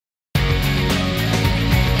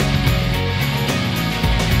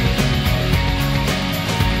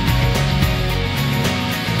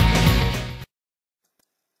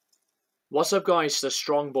What's up guys, the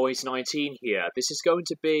Strong Boys 19 here. This is going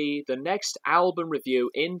to be the next album review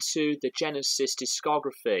into the Genesis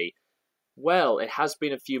discography. Well, it has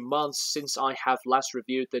been a few months since I have last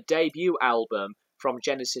reviewed the debut album From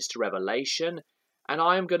Genesis to Revelation, and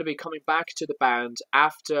I am going to be coming back to the band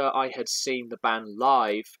after I had seen the band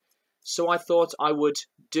live. So I thought I would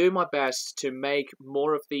do my best to make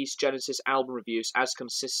more of these Genesis album reviews as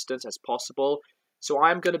consistent as possible. So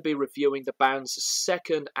I'm going to be reviewing the band's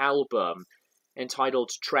second album,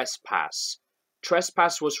 entitled Trespass.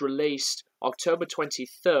 Trespass was released October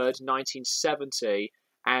 23rd, 1970,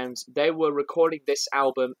 and they were recording this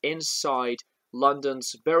album inside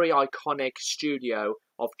London's very iconic studio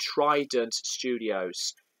of Trident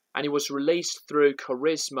Studios. And it was released through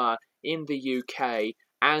Charisma in the UK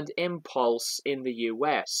and Impulse in the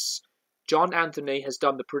US. John Anthony has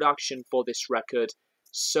done the production for this record,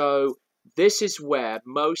 so this is where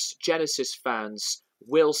most Genesis fans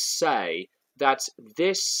will say that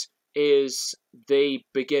this is the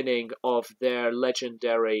beginning of their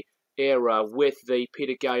legendary era with the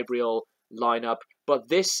Peter Gabriel lineup, but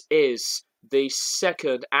this is the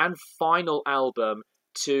second and final album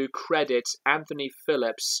to credit Anthony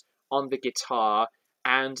Phillips on the guitar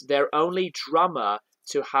and their only drummer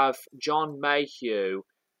to have John Mayhew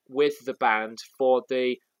with the band for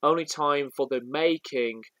the only time for the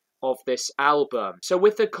making of this album. So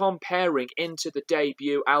with the comparing into the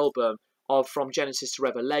debut album of From Genesis to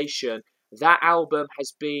Revelation, that album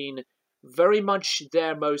has been very much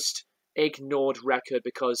their most ignored record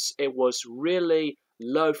because it was really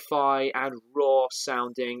lo-fi and raw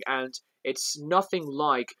sounding, and it's nothing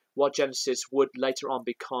like what Genesis would later on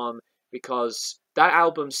become, because that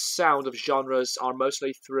album's sound of genres are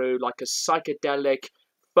mostly through like a psychedelic,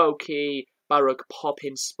 folky, baroque pop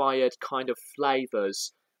inspired kind of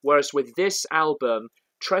flavors. Whereas with this album,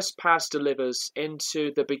 Trespass delivers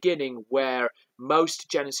into the beginning where most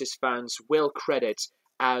Genesis fans will credit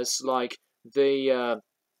as like the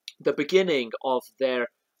beginning of their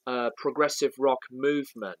progressive rock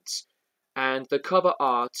movement. And the cover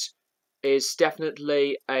art is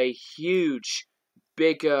definitely a huge,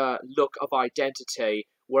 bigger look of identity,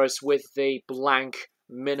 whereas with the blank,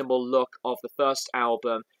 minimal look of the first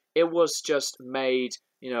album, it was just made,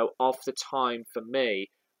 off the time for me.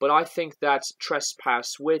 But I think that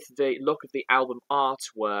Trespass, with the look of the album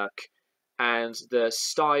artwork and the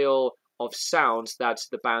style of sounds that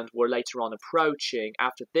the band were later on approaching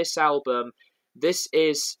after this album, this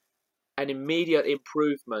is an immediate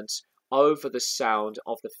improvement over the sound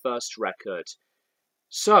of the first record.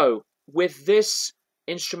 So, with this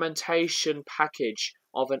instrumentation package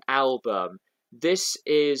of an album, this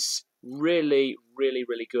is really, really,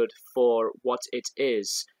 really good for what it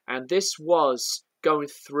is. And this was going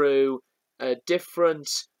through different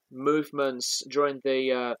movements during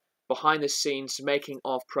the behind-the-scenes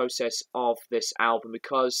making-of process of this album,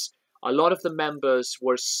 because a lot of the members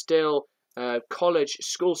were still college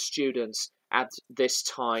school students at this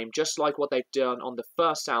time, just like what they've done on the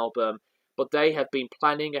first album, but they have been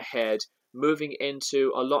planning ahead, moving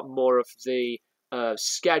into a lot more of the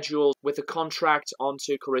schedule with a contract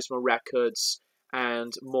onto Charisma Records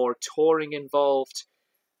and more touring involved.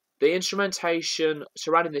 The instrumentation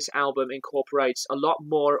surrounding this album incorporates a lot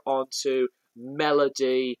more onto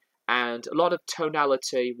melody and a lot of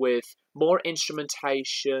tonality, with more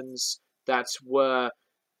instrumentations that were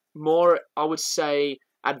more, I would say,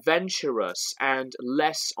 adventurous and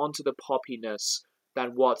less onto the poppiness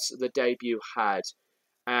than what the debut had.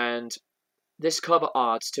 And this cover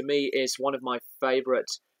art, to me, is one of my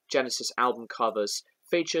favorite Genesis album covers.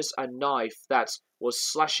 Features a knife that was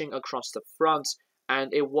slashing across the front,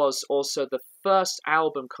 and it was also the first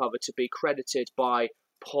album cover to be credited by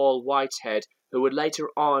Paul Whitehead, who would later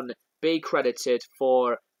on be credited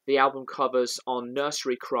for the album covers on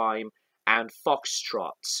Nursery Crime and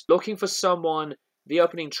Foxtrot. Looking for Someone, the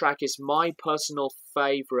opening track, is my personal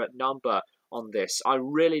favourite number on this. I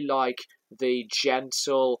really like the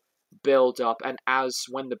gentle build-up, and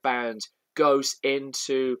when the band goes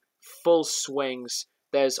into full swings,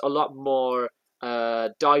 there's a lot more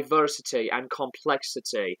diversity and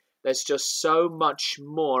complexity. There's just so much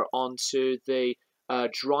more onto the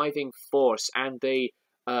driving force and the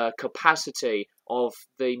capacity of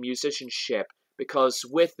the musicianship, because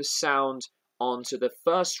with the sound onto the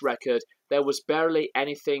first record, there was barely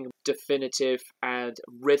anything definitive and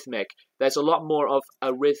rhythmic. There's a lot more of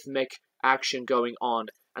a rhythmic action going on,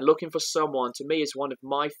 and Looking for Someone, to me, is one of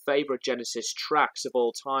my favourite Genesis tracks of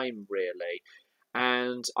all time, really.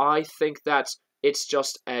 And I think that it's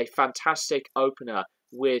just a fantastic opener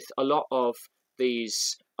with a lot of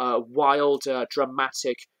these wild,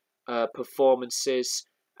 dramatic performances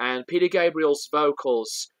And Peter Gabriel's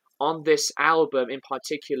vocals on this album in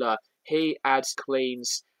particular, he adds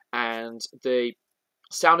cleans, and the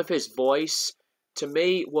sound of his voice, to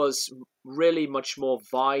me, was really much more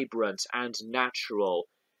vibrant and natural.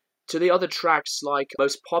 To the other tracks, like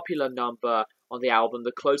most popular number on the album,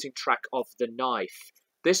 the closing track of The Knife,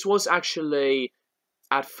 this was actually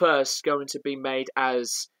at first going to be made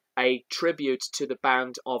as a tribute to the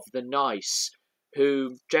band of The Nice,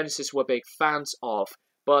 who Genesis were big fans of,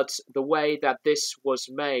 but the way that this was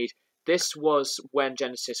made, this was when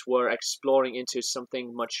Genesis were exploring into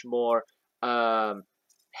something much more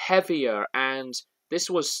heavier, and this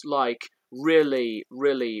was like really,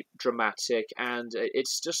 really dramatic, and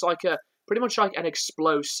it's just like pretty much like an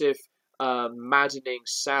explosive, maddening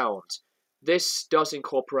sound. This does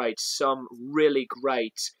incorporate some really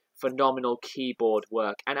great, phenomenal keyboard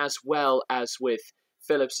work, and as well as with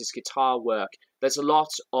Phillips's guitar work, there's a lot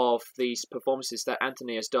of these performances that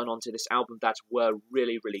Anthony has done onto this album that were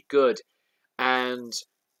really, really good, and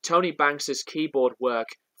Tony Banks's keyboard work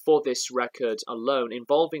for this record alone,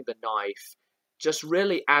 involving The Knife, just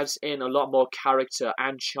really adds in a lot more character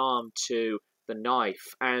and charm to The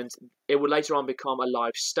Knife, and it would later on become a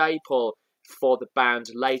live staple for the band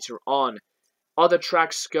later on. Other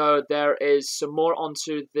tracks go, there is some more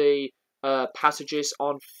onto the passages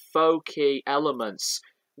on folky elements.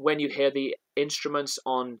 When you hear the instruments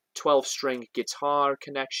on 12-string guitar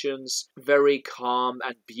connections, very calm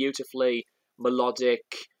and beautifully melodic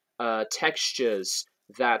textures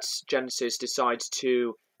that Genesis decides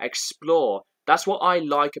to explore. That's what I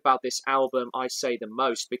like about this album, I say the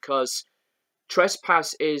most, because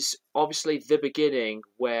Trespass is obviously the beginning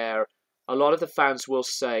where a lot of the fans will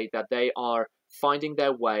say that they are finding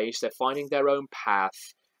their ways, they're finding their own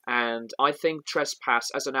path, and I think Trespass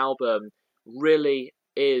as an album really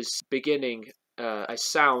is beginning a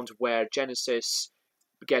sound where Genesis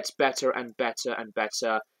gets better and better and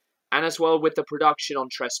better. And as well with the production on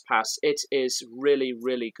Trespass, it is really,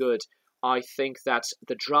 really good. I think that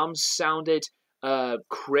the drums sounded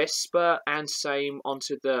crisper, and same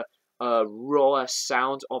onto the rawer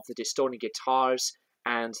sound of the distorting guitars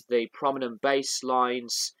and the prominent bass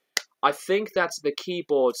lines. I think that the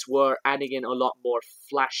keyboards were adding in a lot more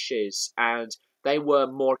flashes, and they were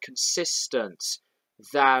more consistent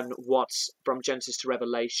than what From Genesis to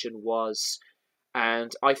Revelation was.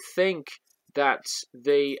 And I think that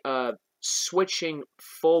the switching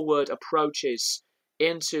forward approaches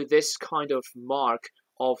into this kind of mark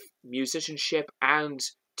of musicianship and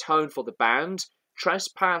tone for the band,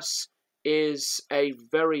 Trespass is a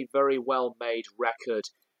very, very well-made record.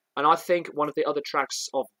 And I think one of the other tracks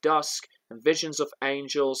of Dusk and Visions of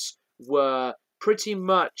Angels were pretty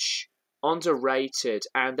much underrated,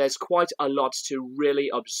 and there's quite a lot to really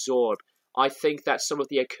absorb. I think that some of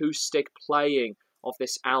the acoustic playing of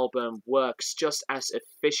this album works just as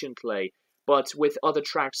efficiently, but with other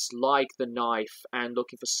tracks like The Knife and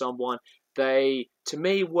Looking for Someone, they, to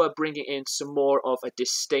me, were bringing in some more of a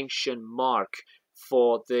distinction mark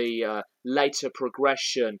for the later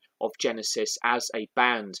progression of Genesis as a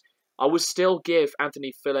band. I would still give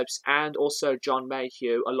Anthony Phillips and also John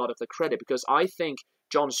Mayhew a lot of the credit, because I think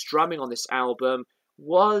John's drumming on this album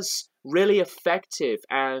was really effective,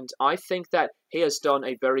 and I think that he has done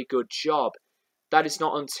a very good job. That is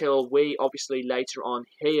not until we obviously later on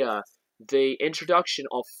hear the introduction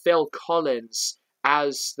of Phil Collins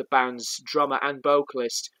as the band's drummer and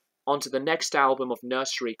vocalist onto the next album of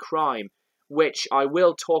Nursery Crime, which I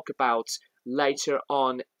will talk about later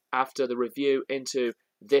on after the review into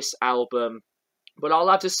this album. But I'll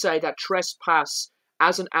have to say that Trespass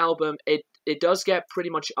as an album, it does get pretty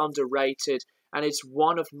much underrated, and it's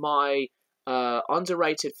one of my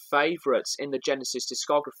underrated favourites in the Genesis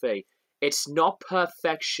discography. It's not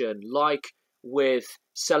perfection like with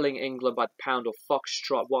Selling England by the Pound or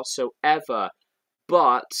Foxtrot whatsoever,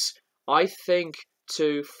 but I think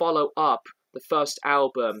to follow up the first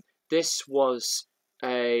album, this was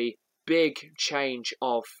a big change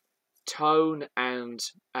of tone and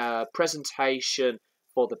presentation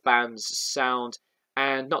for the band's sound,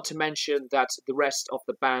 and not to mention that the rest of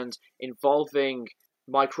the band, involving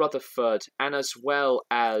Mike Rutherford and as well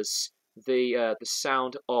as the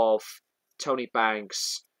sound of Tony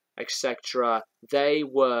Banks, etc., they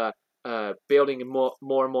were building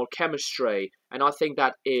more and more chemistry, and I think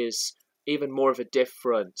that is even more of a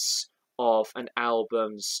difference of an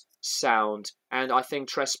album's sound, and I think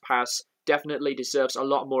Trespass definitely deserves a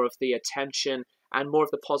lot more of the attention and more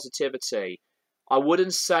of the positivity. I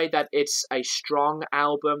wouldn't say that it's a strong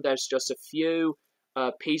album. There's just a few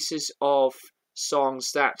pieces of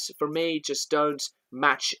songs that, for me, just don't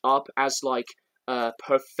match up as like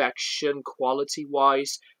perfection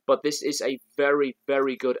quality-wise, but this is a very,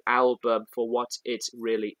 very good album for what it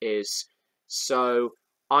really is. So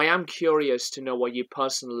I am curious to know what you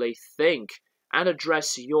personally think and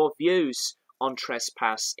address your views on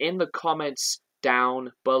Trespass in the comments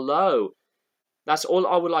down below. That's all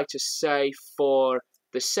I would like to say for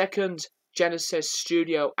the second Genesis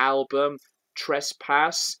studio album,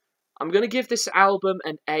 Trespass. I'm going to give this album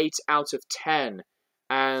an 8 out of 10.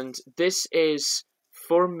 And this is,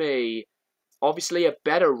 for me, obviously a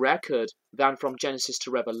better record than From Genesis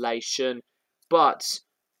to Revelation. But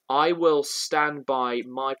I will stand by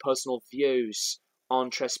my personal views on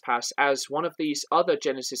Trespass as one of these other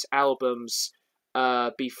Genesis albums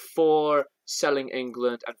before Selling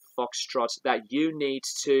England and Foxtrot that you need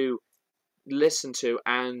to listen to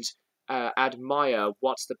and admire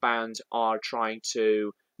what the band are trying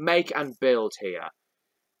to make and build here.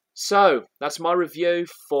 So, that's my review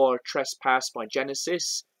for Trespass by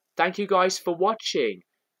Genesis. Thank you guys for watching,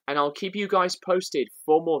 and I'll keep you guys posted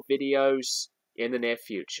for more videos in the near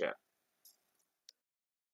future.